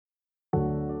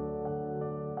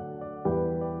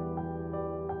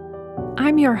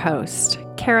I'm your host,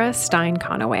 Kara Stein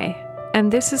Conaway,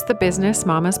 and this is the Business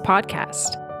Mamas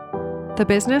Podcast. The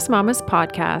Business Mamas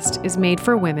Podcast is made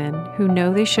for women who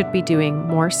know they should be doing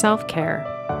more self-care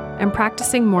and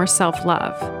practicing more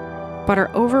self-love, but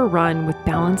are overrun with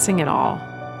balancing it all.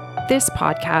 This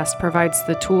podcast provides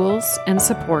the tools and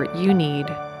support you need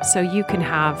so you can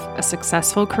have a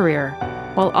successful career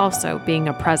while also being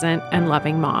a present and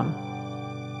loving mom.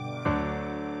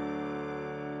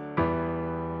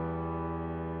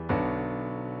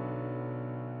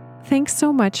 Thanks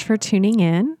so much for tuning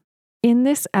in. In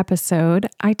this episode,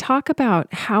 I talk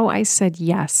about how I said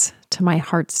yes to my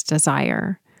heart's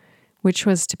desire, which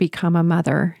was to become a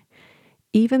mother,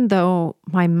 even though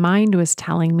my mind was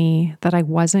telling me that I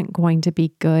wasn't going to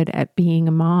be good at being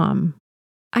a mom.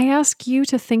 I ask you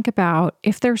to think about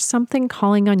if there's something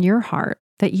calling on your heart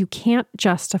that you can't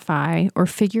justify or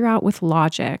figure out with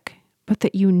logic, but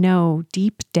that you know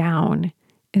deep down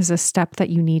is a step that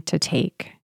you need to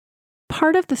take.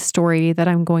 Part of the story that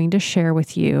I'm going to share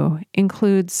with you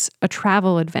includes a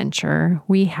travel adventure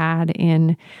we had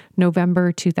in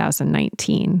November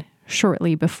 2019,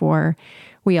 shortly before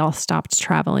we all stopped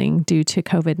traveling due to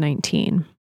COVID-19.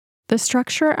 The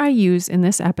structure I use in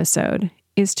this episode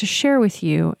is to share with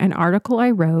you an article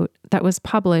I wrote that was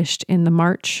published in the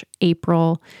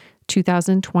March-April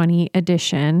 2020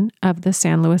 edition of the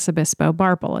San Luis Obispo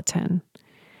Bar Bulletin.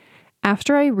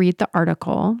 After I read the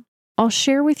article, I'll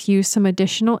share with you some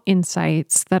additional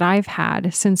insights that I've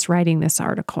had since writing this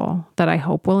article that I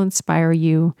hope will inspire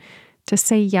you to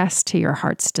say yes to your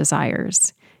heart's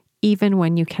desires, even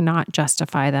when you cannot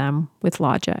justify them with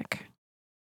logic.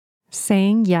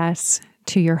 Saying yes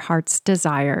to your heart's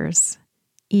desires,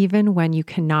 even when you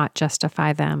cannot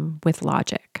justify them with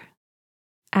logic.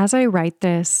 As I write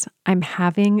this, I'm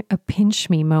having a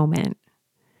pinch me moment.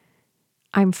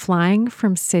 I'm flying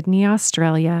from Sydney,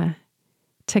 Australia,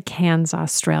 to Cairns,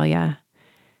 Australia,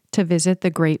 to visit the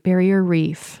Great Barrier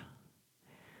Reef.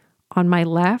 On my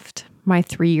left, my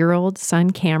 3-year-old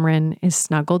son Cameron is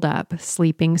snuggled up,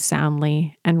 sleeping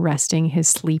soundly and resting his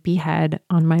sleepy head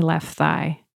on my left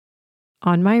thigh.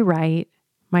 On my right,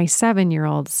 my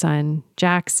 7-year-old son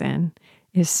Jackson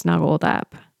is snuggled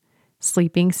up,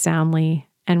 sleeping soundly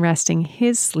and resting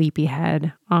his sleepy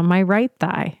head on my right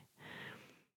thigh.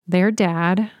 Their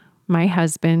dad, my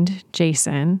husband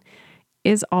Jason,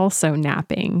 is also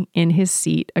napping in his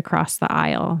seat across the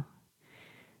aisle.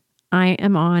 I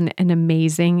am on an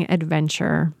amazing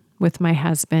adventure with my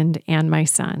husband and my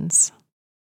sons.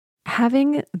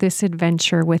 Having this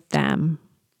adventure with them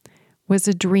was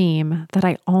a dream that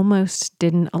I almost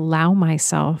didn't allow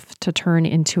myself to turn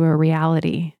into a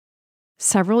reality.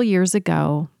 Several years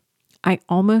ago, I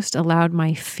almost allowed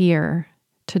my fear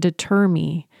to deter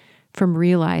me from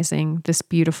realizing this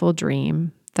beautiful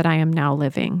dream that I am now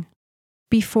living.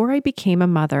 Before I became a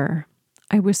mother,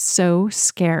 I was so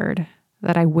scared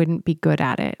that I wouldn't be good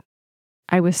at it.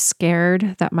 I was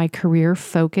scared that my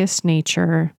career-focused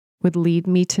nature would lead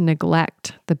me to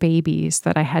neglect the babies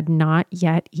that I had not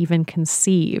yet even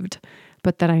conceived,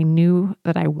 but that I knew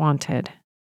that I wanted.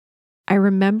 I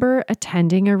remember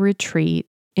attending a retreat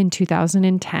in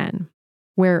 2010,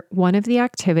 where one of the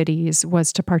activities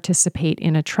was to participate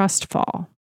in a trust fall.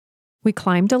 We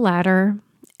climbed a ladder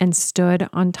and stood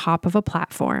on top of a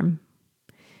platform.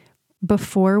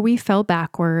 Before we fell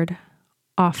backward,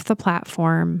 off the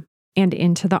platform, and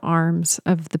into the arms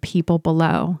of the people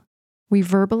below, we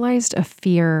verbalized a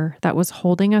fear that was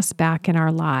holding us back in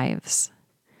our lives,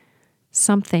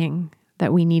 something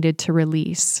that we needed to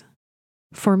release.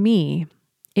 For me,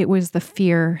 it was the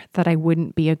fear that I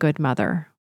wouldn't be a good mother.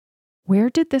 Where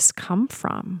did this come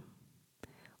from?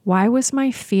 Why was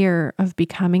my fear of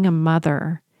becoming a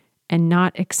mother and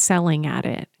not excelling at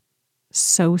it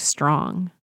so strong?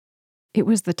 It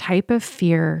was the type of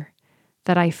fear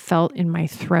that I felt in my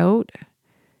throat,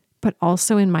 but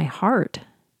also in my heart.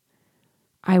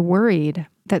 I worried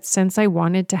that since I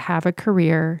wanted to have a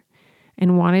career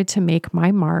and wanted to make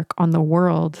my mark on the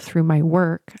world through my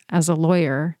work as a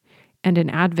lawyer and an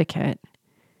advocate,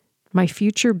 my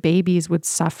future babies would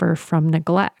suffer from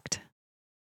neglect.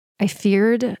 I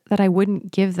feared that I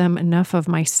wouldn't give them enough of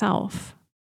myself.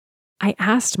 I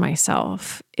asked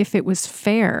myself if it was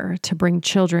fair to bring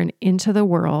children into the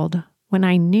world when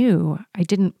I knew I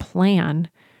didn't plan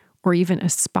or even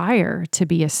aspire to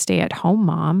be a stay-at-home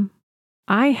mom.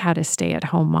 I had a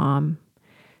stay-at-home mom.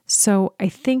 So I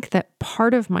think that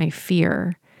part of my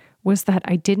fear was that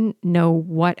I didn't know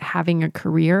what having a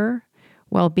career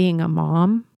while being a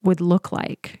mom would look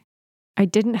like. I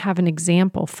didn't have an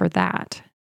example for that.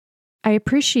 I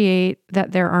appreciate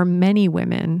that there are many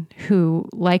women who,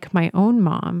 like my own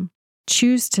mom,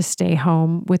 choose to stay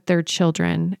home with their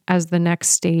children as the next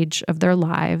stage of their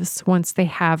lives once they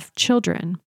have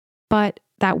children. But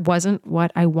that wasn't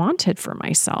what I wanted for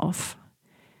myself.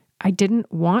 I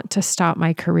didn't want to stop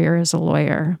my career as a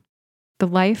lawyer. The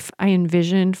life I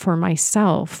envisioned for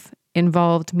myself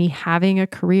involved me having a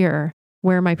career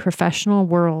where my professional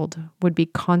world would be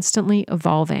constantly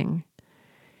evolving,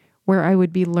 where I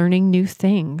would be learning new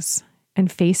things and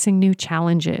facing new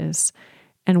challenges,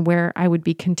 and where I would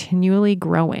be continually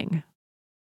growing.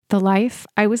 The life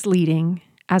I was leading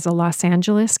as a Los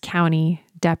Angeles County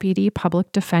Deputy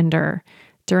Public Defender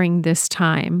during this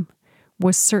time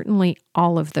was certainly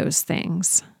all of those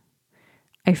things.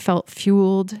 I felt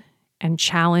fueled and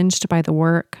challenged by the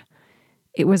work.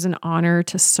 It was an honor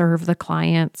to serve the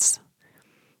clients.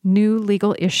 New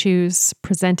legal issues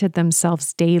presented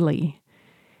themselves daily.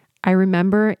 I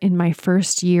remember in my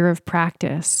first year of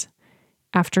practice,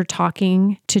 after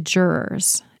talking to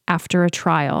jurors after a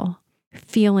trial,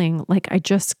 feeling like I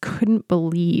just couldn't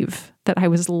believe that I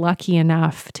was lucky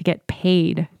enough to get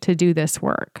paid to do this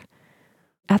work.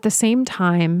 At the same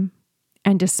time,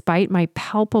 and despite my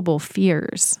palpable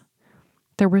fears,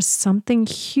 there was something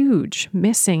huge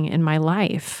missing in my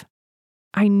life.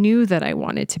 I knew that I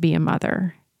wanted to be a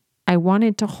mother. I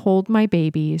wanted to hold my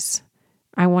babies.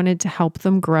 I wanted to help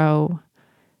them grow.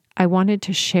 I wanted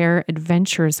to share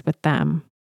adventures with them.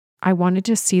 I wanted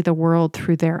to see the world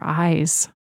through their eyes.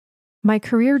 My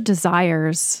career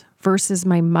desires versus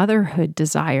my motherhood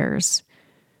desires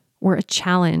were a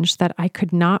challenge that I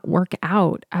could not work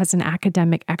out as an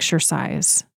academic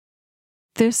exercise.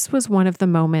 This was one of the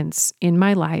moments in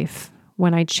my life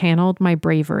when I channeled my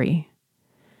bravery.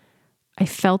 I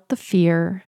felt the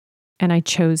fear, and I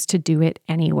chose to do it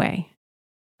anyway.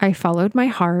 I followed my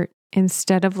heart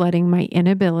instead of letting my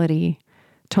inability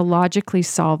to logically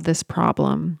solve this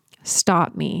problem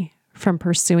stop me from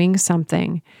pursuing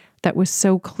something that was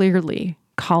so clearly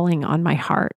calling on my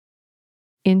heart.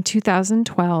 In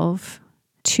 2012,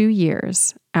 2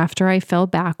 years after I fell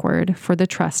backward for the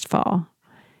trust fall,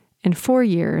 and 4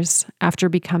 years after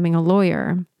becoming a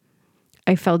lawyer,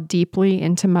 I fell deeply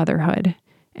into motherhood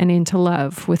and into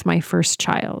love with my first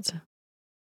child.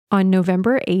 On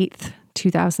November 8th,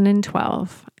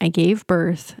 2012, I gave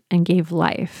birth and gave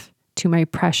life to my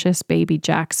precious baby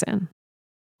Jackson.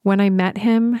 When I met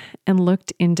him and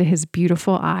looked into his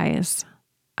beautiful eyes,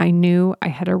 I knew I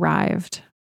had arrived.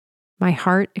 My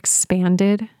heart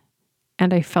expanded,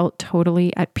 and I felt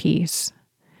totally at peace.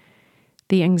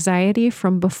 The anxiety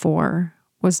from before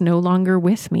was no longer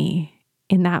with me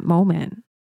in that moment.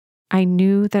 I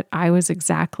knew that I was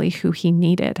exactly who he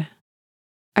needed.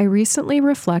 I recently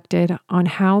reflected on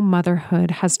how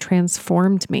motherhood has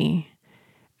transformed me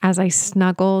as I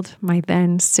snuggled my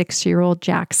then 6-year-old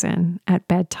Jackson at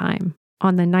bedtime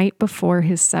on the night before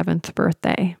his 7th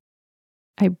birthday.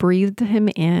 I breathed him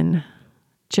in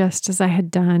just as I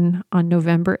had done on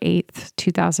November 8th,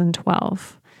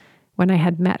 2012, when I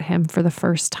had met him for the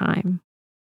first time.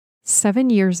 7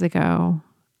 years ago,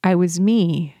 I was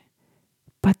me,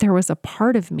 but there was a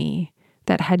part of me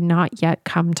that had not yet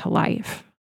come to life.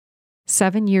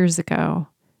 7 years ago,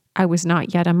 I was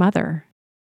not yet a mother.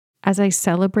 As I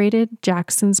celebrated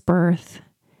Jackson's birth,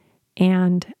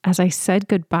 and as I said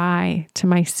goodbye to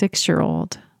my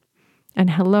 6-year-old and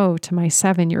hello to my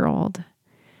 7-year-old,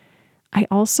 I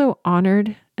also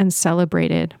honored and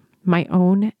celebrated my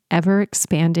own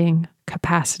ever-expanding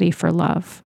capacity for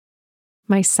love.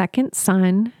 My second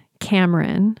son,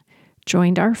 Cameron,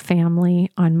 joined our family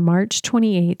on March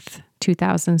 28th,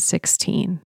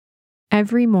 2016.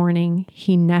 Every morning,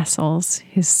 he nestles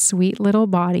his sweet little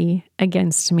body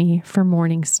against me for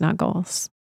morning snuggles.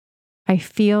 I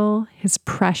feel his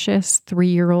precious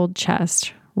 3-year-old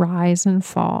chest rise and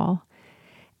fall,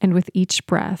 and with each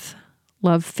breath,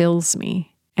 love fills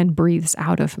me and breathes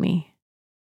out of me.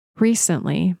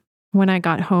 Recently, when I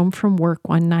got home from work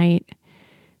one night,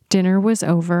 dinner was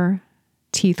over,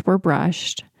 teeth were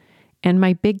brushed, and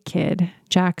my big kid,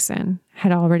 Jackson,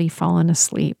 had already fallen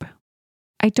asleep.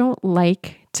 I don't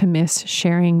like to miss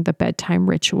sharing the bedtime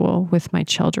ritual with my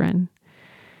children.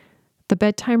 The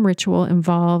bedtime ritual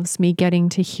involves me getting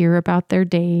to hear about their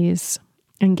days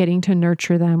and getting to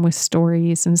nurture them with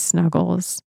stories and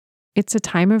snuggles. It's a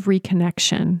time of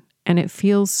reconnection, and it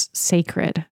feels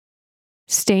sacred.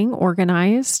 Staying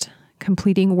organized,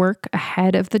 completing work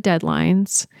ahead of the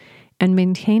deadlines, and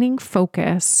maintaining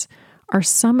focus are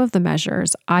some of the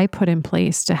measures I put in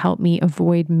place to help me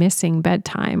avoid missing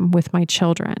bedtime with my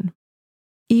children.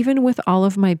 Even with all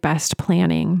of my best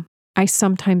planning, I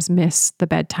sometimes miss the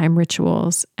bedtime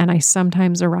rituals, and I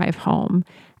sometimes arrive home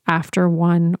after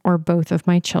one or both of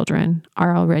my children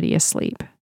are already asleep.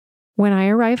 When I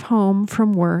arrive home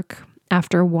from work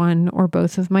after one or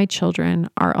both of my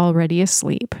children are already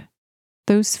asleep,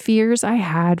 those fears I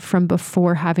had from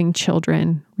before having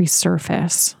children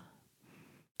resurface.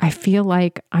 I feel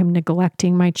like I'm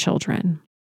neglecting my children.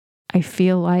 I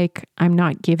feel like I'm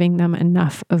not giving them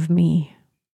enough of me.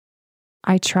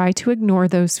 I try to ignore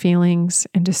those feelings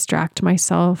and distract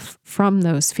myself from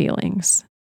those feelings.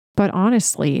 But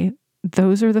honestly,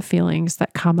 those are the feelings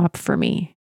that come up for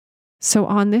me. So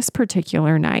on this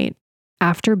particular night,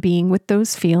 after being with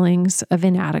those feelings of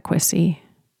inadequacy,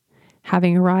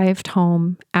 having arrived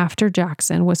home after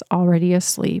Jackson was already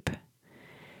asleep,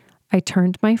 I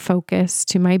turned my focus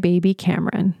to my baby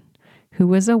Cameron, who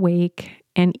was awake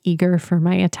and eager for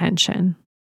my attention.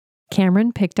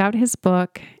 Cameron picked out his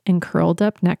book and curled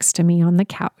up next to me on the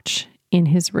couch in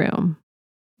his room.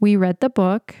 We read the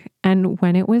book, and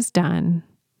when it was done,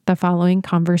 the following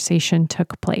conversation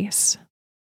took place.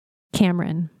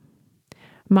 Cameron: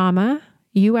 Mama,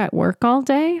 you at work all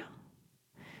day?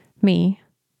 Me: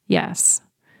 Yes.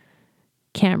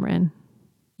 Cameron: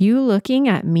 You looking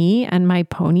at me and my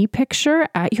pony picture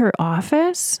at your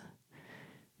office?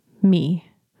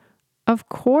 Me: Of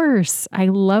course, I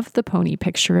love the pony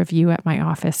picture of you at my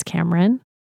office, Cameron.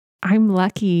 I'm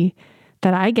lucky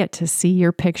that I get to see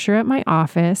your picture at my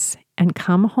office and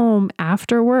come home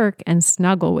after work and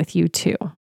snuggle with you too.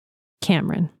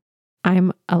 Cameron: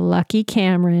 I'm a lucky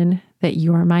Cameron that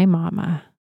you're my mama.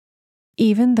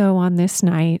 Even though on this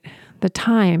night, the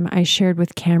time I shared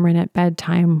with Cameron at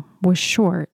bedtime was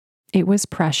short, it was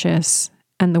precious,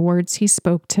 and the words he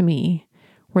spoke to me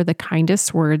were the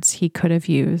kindest words he could have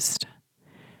used.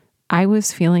 I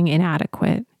was feeling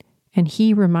inadequate, and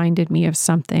he reminded me of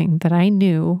something that I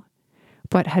knew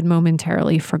but had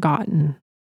momentarily forgotten.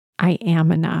 I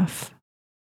am enough.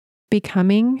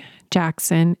 Becoming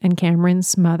Jackson and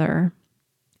Cameron's mother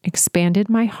expanded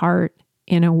my heart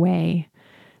in a way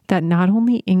that not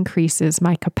only increases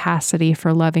my capacity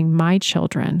for loving my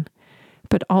children,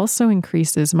 but also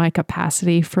increases my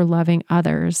capacity for loving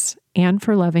others and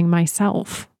for loving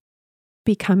myself.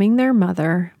 Becoming their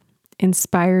mother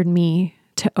inspired me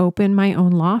to open my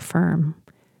own law firm,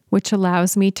 which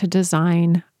allows me to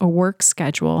design a work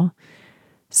schedule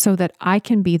so that I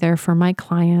can be there for my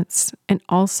clients and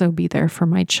also be there for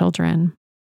my children.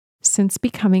 Since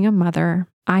becoming a mother,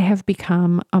 I have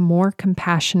become a more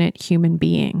compassionate human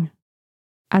being.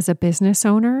 As a business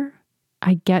owner,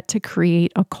 I get to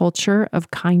create a culture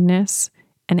of kindness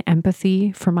and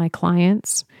empathy for my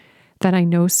clients that I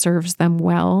know serves them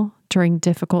well during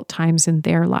difficult times in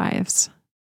their lives.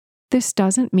 This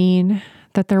doesn't mean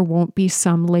that there won't be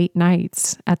some late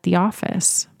nights at the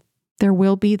office. There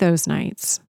will be those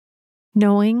nights.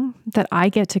 Knowing that I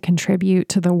get to contribute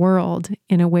to the world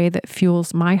in a way that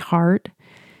fuels my heart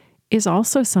is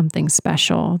also something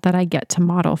special that I get to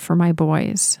model for my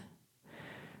boys.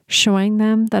 Showing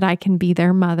them that I can be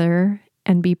their mother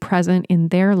and be present in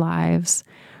their lives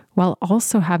while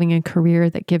also having a career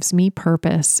that gives me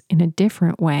purpose in a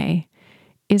different way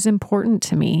is important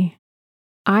to me.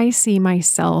 I see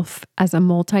myself as a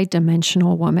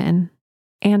multidimensional woman,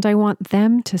 and I want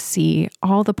them to see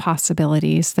all the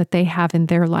possibilities that they have in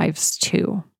their lives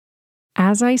too.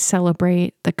 As I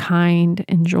celebrate the kind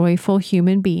and joyful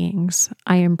human beings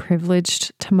I am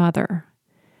privileged to mother,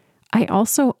 I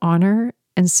also honor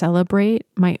and celebrate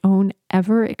my own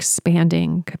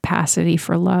ever-expanding capacity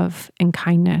for love and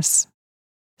kindness.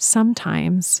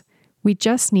 Sometimes we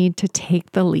just need to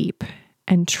take the leap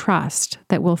and trust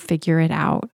that we'll figure it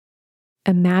out.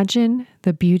 Imagine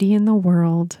the beauty in the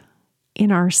world,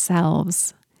 in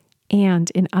ourselves, and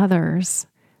in others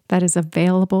that is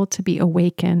available to be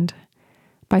awakened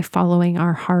by following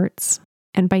our hearts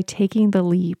and by taking the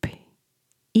leap,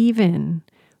 even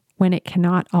when it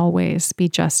cannot always be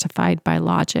justified by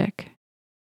logic.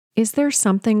 Is there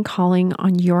something calling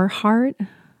on your heart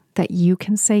that you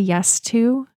can say yes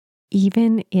to,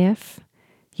 even if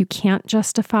you can't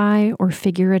justify or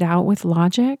figure it out with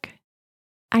logic?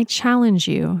 I challenge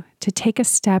you to take a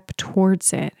step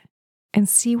towards it and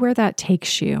see where that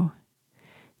takes you.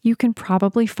 You can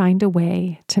probably find a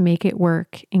way to make it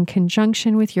work in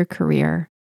conjunction with your career,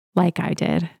 like I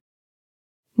did.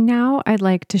 Now I'd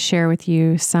like to share with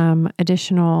you some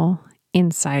additional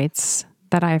insights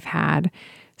that I've had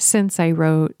since I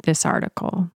wrote this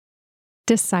article.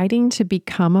 Deciding to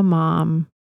become a mom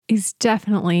is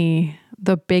definitely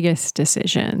the biggest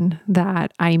decision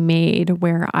that I made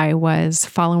where I was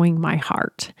following my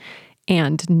heart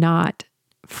and not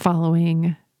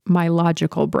following my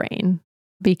logical brain.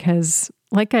 Because,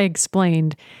 like I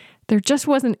explained, there just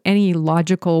wasn't any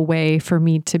logical way for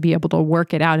me to be able to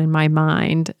work it out in my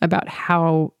mind about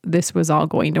how this was all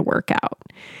going to work out.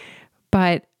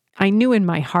 But I knew in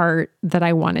my heart that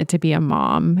I wanted to be a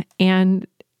mom, and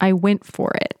I went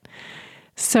for it.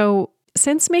 So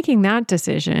since making that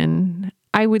decision,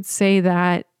 I would say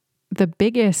that the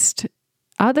biggest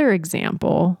other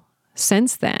example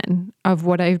since then of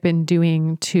what I've been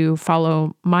doing to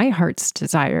follow my heart's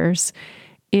desires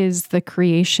is the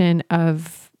creation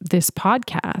of this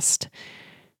podcast.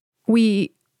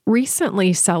 We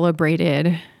recently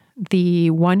celebrated the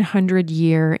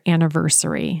 100-year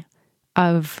anniversary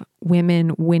of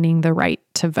women winning the right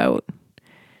to vote.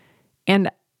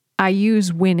 And I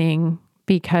use winning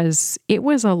because it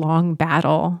was a long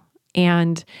battle.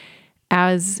 And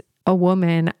as a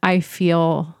woman, I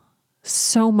feel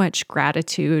so much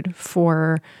gratitude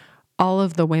for all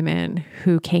of the women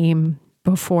who came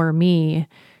before me,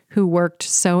 who worked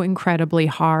so incredibly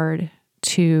hard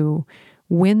to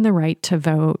win the right to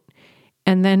vote.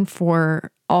 And then for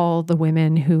all the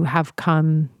women who have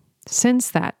come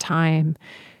since that time,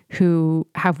 who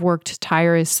have worked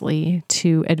tirelessly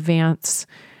to advance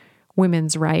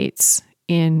women's rights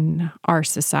in our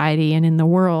society and in the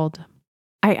world.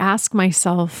 I ask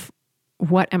myself,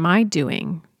 what am I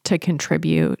doing to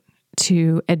contribute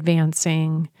to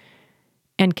advancing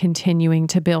and continuing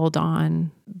to build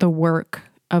on the work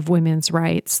of women's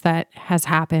rights that has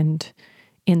happened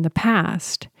in the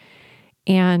past?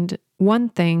 And one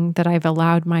thing that I've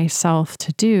allowed myself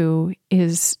to do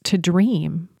is to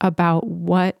dream about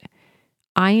what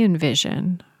I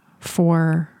envision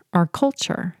for our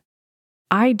culture.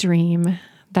 I dream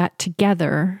that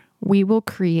together we will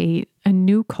create a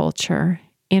new culture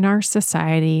in our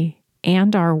society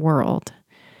and our world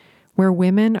where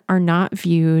women are not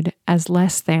viewed as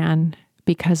less than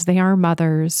because they are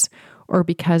mothers or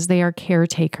because they are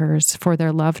caretakers for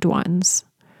their loved ones.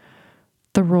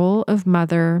 The role of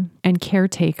mother and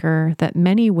caretaker that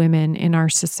many women in our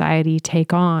society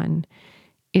take on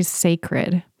is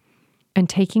sacred, and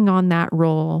taking on that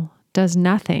role does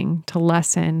nothing to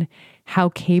lessen how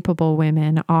capable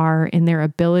women are in their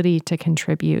ability to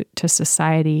contribute to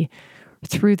society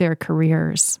through their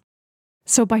careers.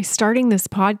 So by starting this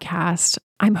podcast,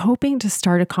 I'm hoping to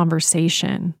start a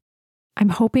conversation. I'm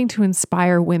hoping to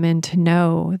inspire women to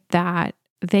know that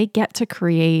they get to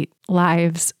create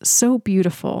lives so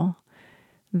beautiful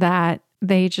that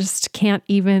they just can't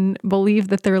even believe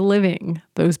that they're living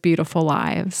those beautiful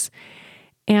lives.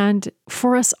 And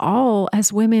for us all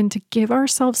as women to give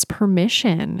ourselves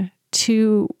permission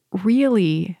to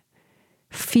really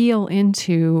feel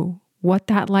into what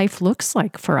that life looks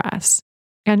like for us.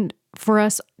 And for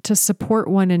us to support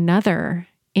one another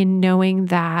in knowing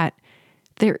that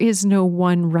there is no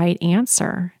one right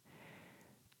answer.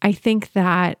 I think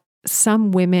that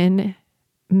some women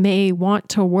may want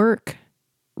to work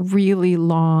really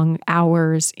long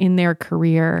hours in their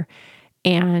career,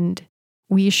 and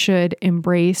we should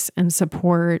embrace and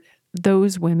support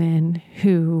those women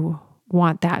who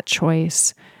want that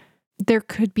choice. There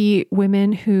could be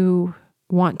women who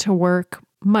want to work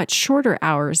much shorter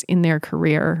hours in their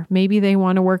career. Maybe they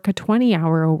want to work a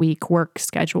 20-hour-a-week work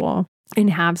schedule and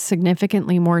have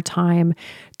significantly more time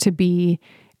to be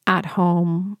at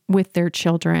home with their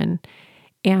children.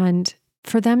 And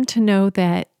for them to know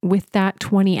that with that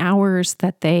 20 hours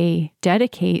that they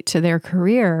dedicate to their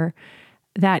career,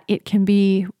 that it can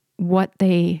be what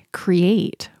they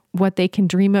create, what they can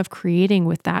dream of creating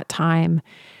with that time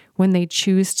when they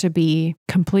choose to be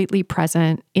completely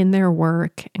present in their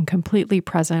work and completely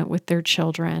present with their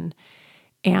children.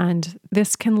 And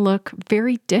this can look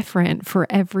very different for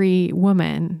every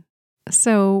woman.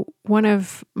 So one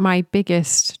of my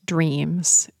biggest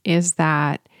dreams is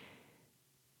that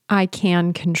I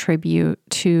can contribute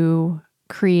to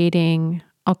creating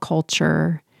a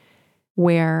culture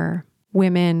where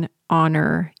women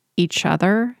honor each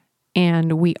other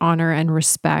and we honor and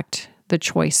respect the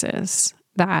choices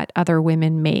that other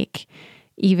women make,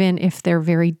 even if they're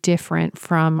very different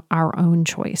from our own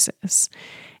choices.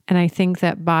 And I think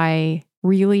that by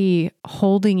really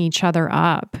holding each other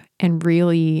up and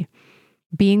really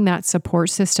being that support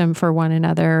system for one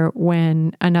another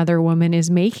when another woman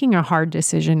is making a hard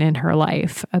decision in her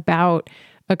life about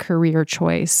a career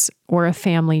choice or a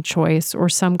family choice or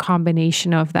some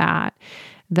combination of that,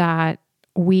 that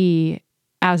we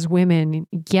as women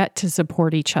get to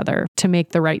support each other to make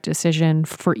the right decision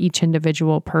for each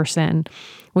individual person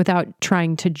without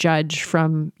trying to judge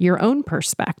from your own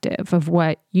perspective of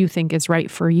what you think is right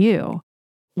for you.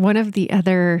 One of the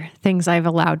other things I've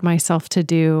allowed myself to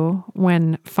do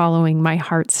when following my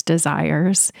heart's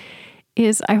desires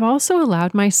is I've also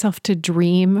allowed myself to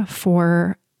dream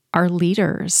for our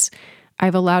leaders.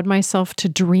 I've allowed myself to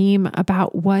dream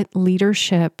about what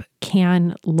leadership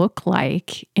can look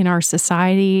like in our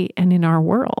society and in our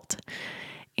world.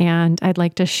 And I'd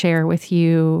like to share with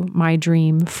you my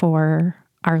dream for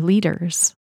our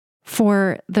leaders.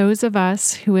 For those of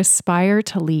us who aspire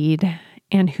to lead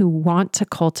and who want to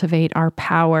cultivate our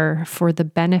power for the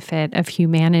benefit of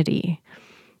humanity,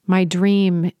 my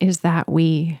dream is that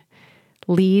we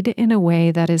lead in a way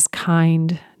that is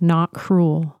kind, not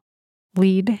cruel.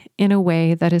 Lead in a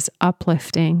way that is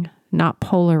uplifting, not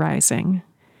polarizing.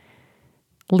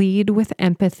 Lead with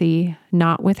empathy,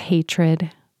 not with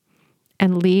hatred.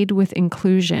 And lead with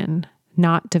inclusion,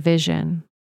 not division.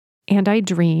 And I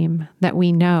dream that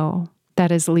we know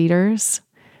that as leaders,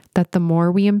 that the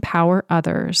more we empower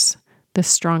others, the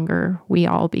stronger we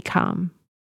all become.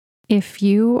 If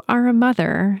you are a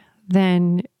mother,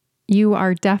 then you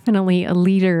are definitely a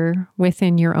leader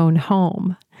within your own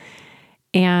home.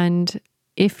 And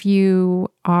if you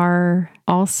are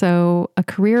also a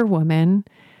career woman,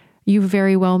 you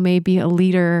very well may be a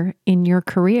leader in your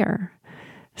career.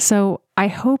 So I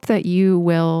hope that you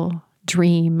will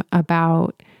dream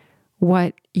about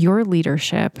what your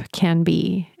leadership can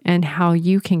be and how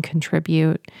you can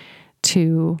contribute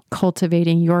to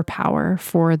cultivating your power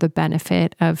for the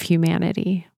benefit of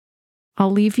humanity.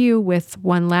 I'll leave you with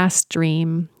one last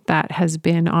dream that has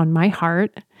been on my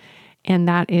heart, and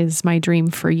that is my dream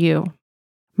for you.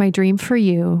 My dream for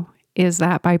you is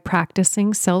that by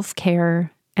practicing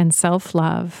self-care and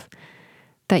self-love,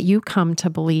 that you come to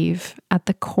believe at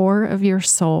the core of your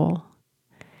soul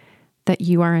that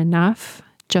you are enough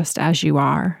just as you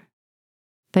are,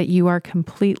 that you are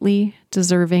completely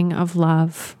deserving of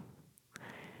love,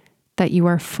 that you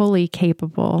are fully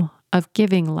capable of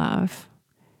giving love,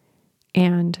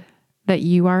 and that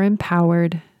you are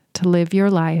empowered to live your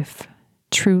life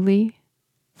truly,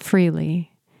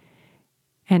 freely,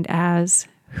 and as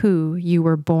who you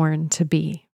were born to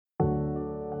be.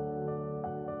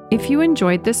 If you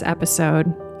enjoyed this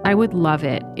episode, I would love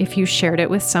it if you shared it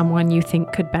with someone you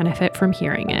think could benefit from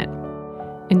hearing it.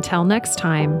 Until next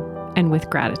time, and with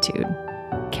gratitude,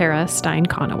 Kara Stein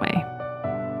Conaway.